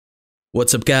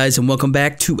What's up guys, and welcome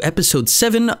back to episode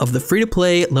 7 of the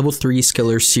free-to-play level 3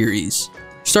 Skiller series.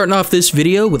 Starting off this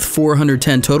video with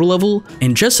 410 total level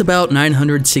and just about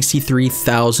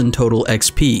 963,000 total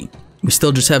XP. We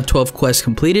still just have 12 quests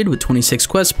completed with 26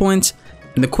 quest points,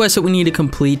 and the quest that we need to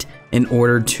complete in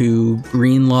order to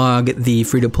green log the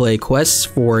free-to-play quests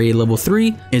for a level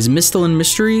 3 is Mistal and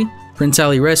Mystery, Prince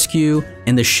Ali Rescue,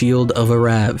 and the Shield of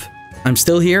Arav. I'm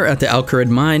still here at the Al-Kharid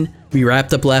mine. We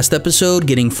wrapped up last episode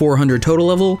getting 400 total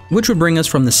level, which would bring us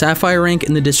from the Sapphire rank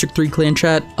in the District 3 clan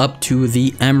chat up to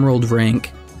the Emerald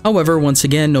rank. However, once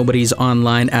again, nobody's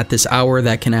online at this hour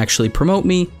that can actually promote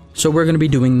me, so we're going to be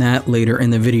doing that later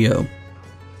in the video.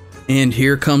 And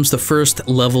here comes the first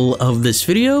level of this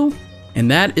video,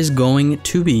 and that is going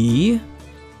to be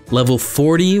level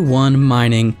 41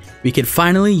 mining. We could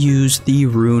finally use the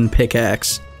rune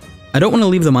pickaxe. I don't want to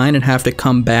leave the mine and have to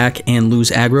come back and lose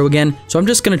aggro again, so I'm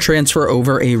just going to transfer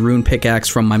over a rune pickaxe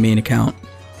from my main account.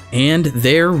 And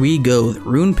there we go, the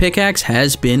rune pickaxe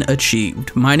has been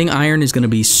achieved. Mining iron is going to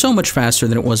be so much faster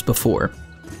than it was before.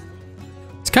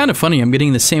 It's kind of funny, I'm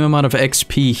getting the same amount of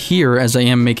XP here as I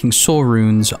am making soul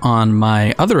runes on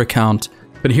my other account.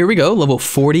 But here we go, level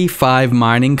 45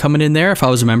 mining coming in there. If I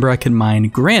was a member, I could mine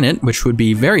granite, which would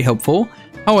be very helpful.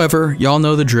 However, y'all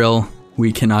know the drill,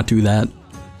 we cannot do that.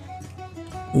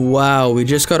 Wow, we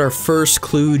just got our first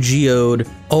clue geode,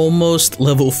 almost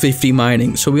level 50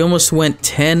 mining. So we almost went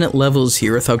 10 levels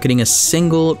here without getting a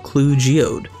single clue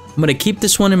geode. I'm going to keep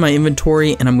this one in my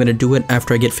inventory and I'm going to do it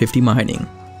after I get 50 mining.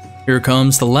 Here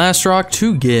comes the last rock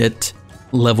to get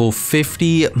level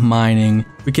 50 mining.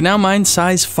 We can now mine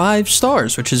size 5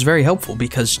 stars, which is very helpful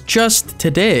because just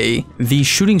today, the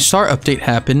shooting star update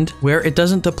happened where it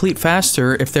doesn't deplete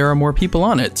faster if there are more people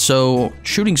on it. So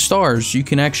shooting stars, you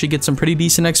can actually get some pretty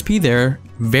decent XP there.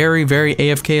 Very, very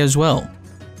AFK as well.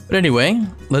 But anyway,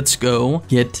 let's go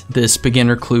get this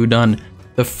beginner clue done.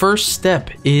 The first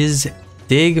step is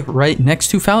dig right next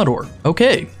to Falador.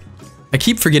 Okay. I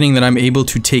keep forgetting that I'm able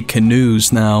to take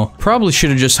canoes now. Probably should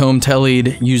have just home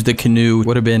tellied, used the canoe.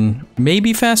 Would have been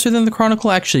maybe faster than the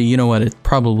Chronicle. Actually, you know what? It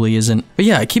probably isn't. But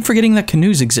yeah, I keep forgetting that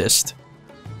canoes exist.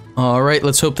 Alright,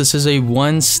 let's hope this is a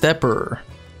one-stepper.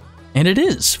 And it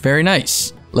is. Very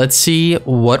nice. Let's see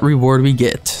what reward we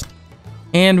get.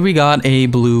 And we got a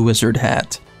blue wizard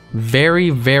hat.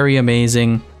 Very, very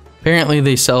amazing. Apparently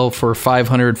they sell for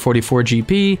 544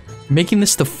 GP, making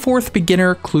this the 4th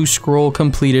beginner clue scroll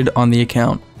completed on the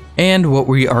account. And what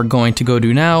we are going to go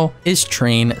do now is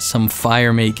train some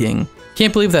firemaking.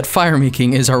 Can't believe that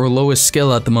firemaking is our lowest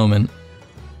skill at the moment.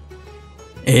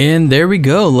 And there we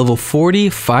go, level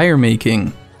 40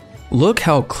 firemaking. Look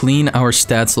how clean our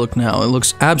stats look now. It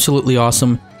looks absolutely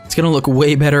awesome. It's gonna look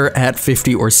way better at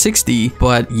 50 or 60,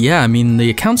 but yeah, I mean, the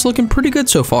account's looking pretty good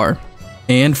so far.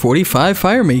 And 45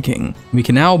 firemaking. We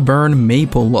can now burn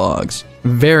maple logs.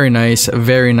 Very nice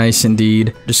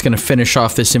indeed. Just gonna finish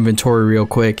off this inventory real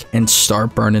quick and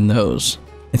start burning those.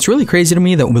 It's really crazy to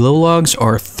me that willow logs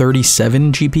are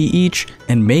 37 GP each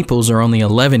and maples are only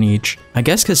 11 each. I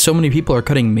guess because so many people are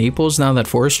cutting maples now that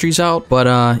forestry's out, but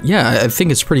yeah, I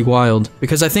think it's pretty wild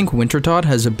because I think Wintertot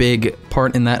has a big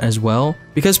part in that as well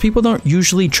because people don't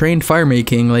usually train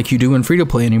firemaking like you do in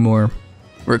free-to-play anymore.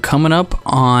 We're coming up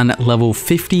on level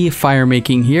 50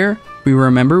 firemaking here. We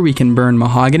remember we can burn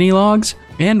mahogany logs,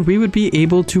 and we would be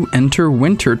able to enter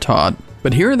Wintertot.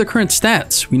 But here are the current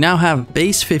stats. We now have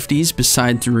base 50s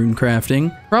besides rune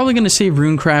crafting. Probably going to save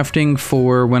rune crafting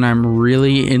for when I'm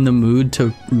really in the mood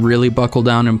to really buckle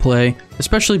down and play.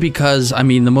 Especially because, I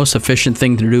mean, the most efficient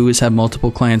thing to do is have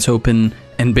multiple clients open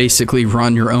and basically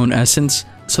run your own essence.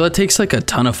 So that takes like a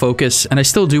ton of focus, and I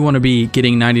still do want to be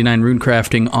getting 99 rune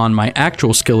crafting on my actual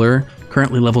skiller,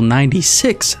 currently level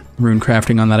 96 rune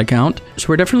crafting on that account. So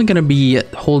we're definitely going to be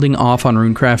holding off on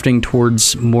rune crafting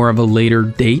towards more of a later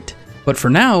date. But for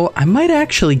now, I might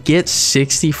actually get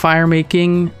 60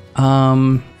 firemaking,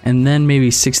 and then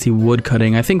maybe 60 wood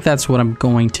cutting. I think that's what I'm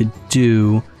going to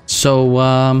do.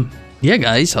 So yeah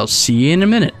guys, I'll see you in a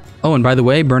minute. Oh, and by the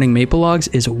way, burning maple logs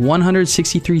is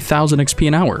 163,000 XP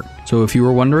an hour. So if you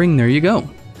were wondering, there you go.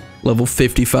 Level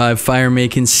 55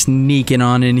 firemaking sneaking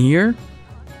on in here.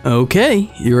 Okay,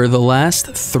 here are the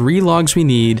last 3 logs we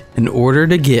need in order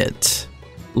to get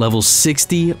level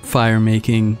 60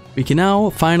 firemaking. We can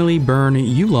now finally burn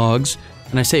U logs.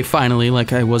 And I say finally,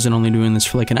 like I wasn't only doing this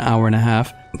for like an hour and a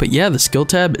half. But yeah, the skill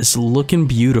tab is looking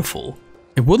beautiful.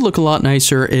 It would look a lot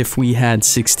nicer if we had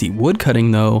 60 wood cutting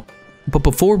though. But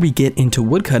before we get into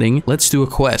woodcutting, let's do a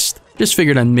quest. Just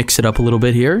figured I'd mix it up a little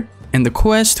bit here. And the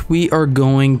quest we are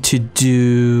going to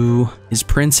do is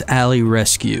Prince Ali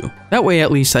Rescue. That way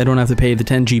at least I don't have to pay the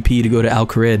 10 GP to go to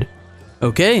Al-Kharid.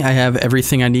 Okay, I have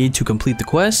everything I need to complete the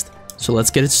quest, so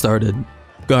let's get it started.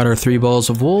 Got our 3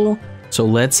 balls of wool, so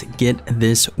let's get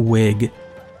this wig. It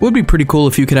would be pretty cool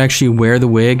if you could actually wear the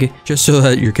wig, just so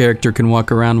that your character can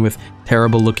walk around with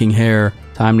terrible looking hair.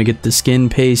 Time to get the skin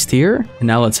paste here, and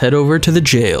now let's head over to the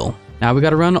jail. Now we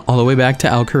gotta run all the way back to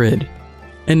Al-Kharid.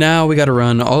 And now we gotta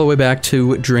run all the way back to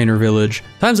Draenor Village.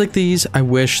 Times like these, I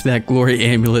wish that glory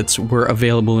amulets were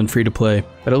available in free-to-play.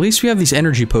 But at least we have these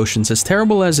energy potions. As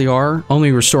terrible as they are,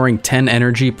 only restoring 10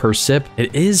 energy per sip,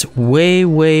 it is way,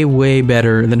 way, way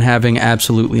better than having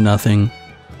absolutely nothing.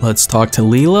 Let's talk to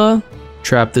Leela,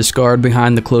 trap this guard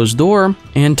behind the closed door,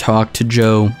 and talk to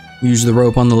Joe. Use the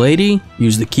rope on the lady,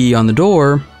 use the key on the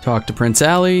door, talk to Prince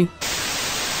Ali.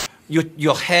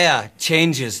 Your hair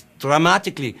changes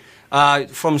dramatically.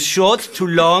 From short to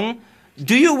long.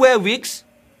 Do you wear wigs?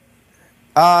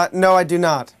 No, I do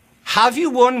not. Have you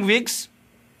worn wigs?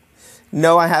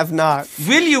 No, I have not.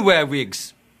 Will you wear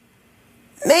wigs?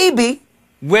 Maybe.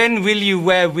 When will you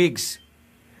wear wigs?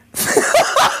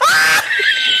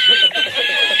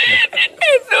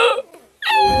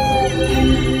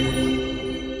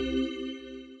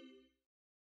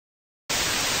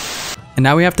 And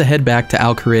now we have to head back to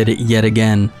Al-Kharid yet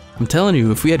again. I'm telling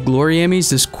you, if we had glory ammies,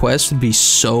 this quest would be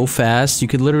so fast. You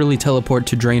could literally teleport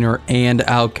to Draenor and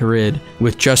Al-Kharid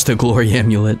with just a glory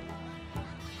amulet.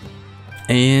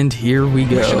 And here we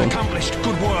go. Mission accomplished.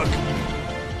 Good work.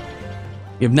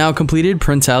 We have now completed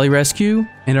Prince Ali Rescue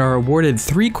and are awarded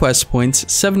 3 quest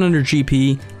points, 700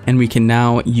 GP, and we can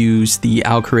now use the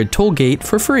Al-Kharid toll gate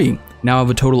for free. Now I have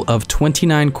a total of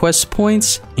 29 quest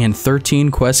points and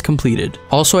 13 quests completed.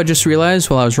 Also, I just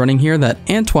realized while I was running here that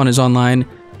Antoine is online,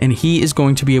 and he is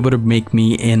going to be able to make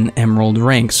me an emerald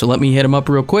rank. So let me hit him up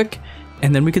real quick,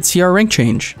 and then we could see our rank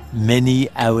change. Many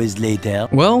hours later.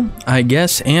 Well, I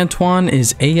guess Antoine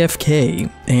is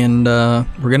AFK, and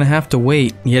we're gonna have to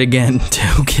wait yet again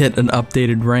to get an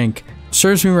updated rank.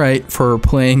 Serves me right for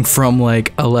playing from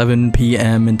like 11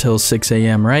 PM until 6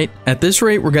 AM, right? At this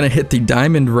rate, we're gonna hit the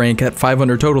diamond rank at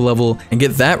 500 total level and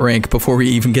get that rank before we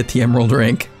even get the emerald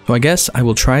rank. So I guess I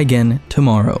will try again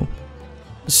tomorrow.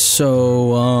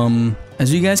 So,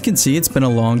 as you guys can see, it's been a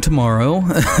long tomorrow.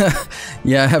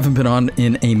 Yeah, I haven't been on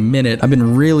in a minute. I've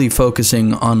been really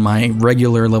focusing on my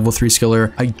regular level 3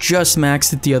 skiller. I just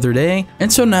maxed it the other day,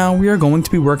 and so now we are going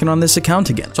to be working on this account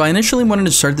again. So I initially wanted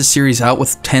to start the series out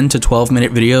with 10 to 12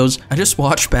 minute videos. I just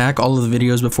watched back all of the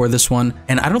videos before this one,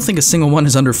 and I don't think a single one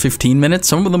is under 15 minutes.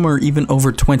 Some of them are even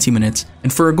over 20 minutes.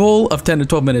 And for a goal of 10 to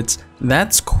 12 minutes,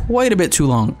 that's quite a bit too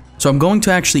long. So I'm going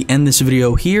to actually end this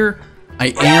video here.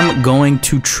 I am going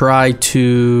to try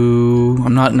to...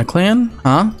 I'm not in a clan?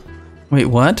 Huh? Wait,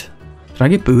 what? Did I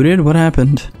get booted? What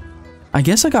happened? I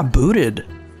guess I got booted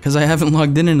because I haven't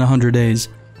logged in 100 days.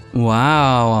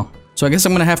 Wow. So I guess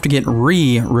I'm going to have to get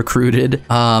re-recruited.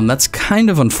 That's kind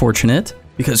of unfortunate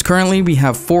because currently we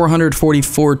have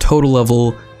 444 total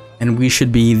level and we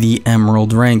should be the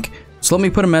emerald rank. So let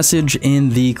me put a message in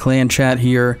the clan chat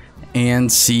here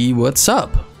and see what's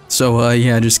up. So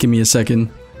yeah, just give me a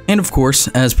second. And of course,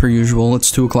 as per usual,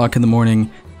 it's 2 o'clock in the morning.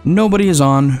 Nobody is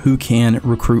on who can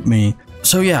recruit me.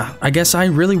 So yeah, I guess I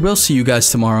really will see you guys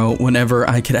tomorrow whenever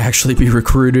I could actually be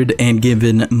recruited and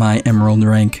given my emerald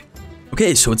rank.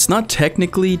 Okay, so it's not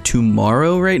technically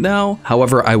tomorrow right now.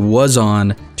 However, I was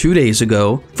on 2 days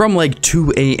ago from like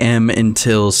 2 AM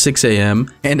until 6 AM.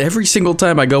 And every single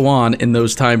time I go on in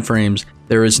those time frames,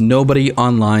 there is nobody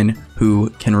online who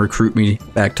can recruit me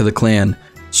back to the clan.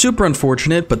 Super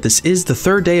unfortunate, but this is the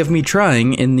 3rd day of me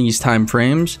trying in these time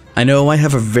frames. I know I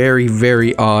have a very,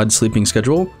 very odd sleeping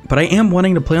schedule, but I am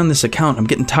wanting to play on this account. I'm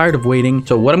getting tired of waiting.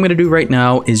 So what I'm going to do right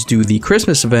now is do the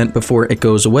Christmas event before it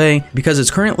goes away, because it's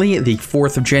currently the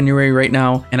 4th of January right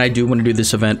now, and I do want to do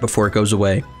this event before it goes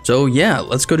away. So yeah,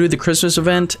 let's go do the Christmas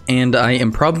event, and I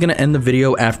am probably going to end the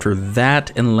video after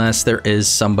that, unless there is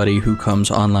somebody who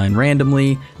comes online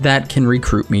randomly that can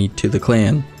recruit me to the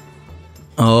clan.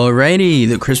 Alrighty,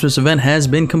 the Christmas event has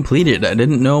been completed. I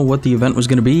didn't know what the event was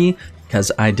going to be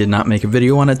because I did not make a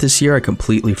video on it this year. I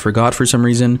completely forgot for some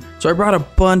reason. So I brought a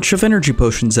bunch of energy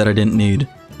potions that I didn't need.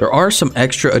 There are some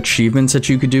extra achievements that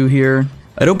you could do here.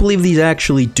 I don't believe these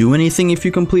actually do anything if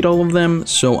you complete all of them,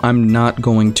 so I'm not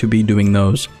going to be doing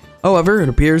those. However, it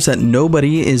appears that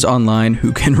nobody is online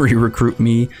who can re-recruit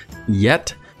me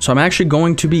yet. So I'm actually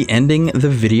going to be ending the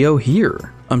video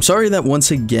here. I'm sorry that once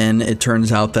again, it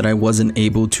turns out that I wasn't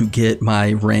able to get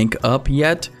my rank up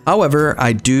yet. However,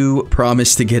 I do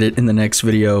promise to get it in the next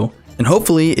video. And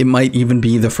hopefully it might even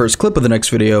be the first clip of the next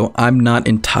video. I'm not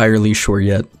entirely sure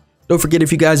yet. Don't forget,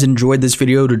 if you guys enjoyed this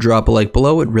video, to drop a like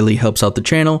below. It really helps out the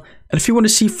channel. And if you want to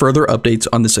see further updates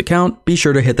on this account, be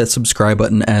sure to hit that subscribe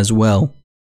button as well.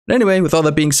 But anyway, with all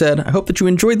that being said, I hope that you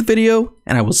enjoyed the video,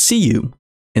 and I will see you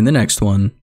in the next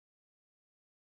one.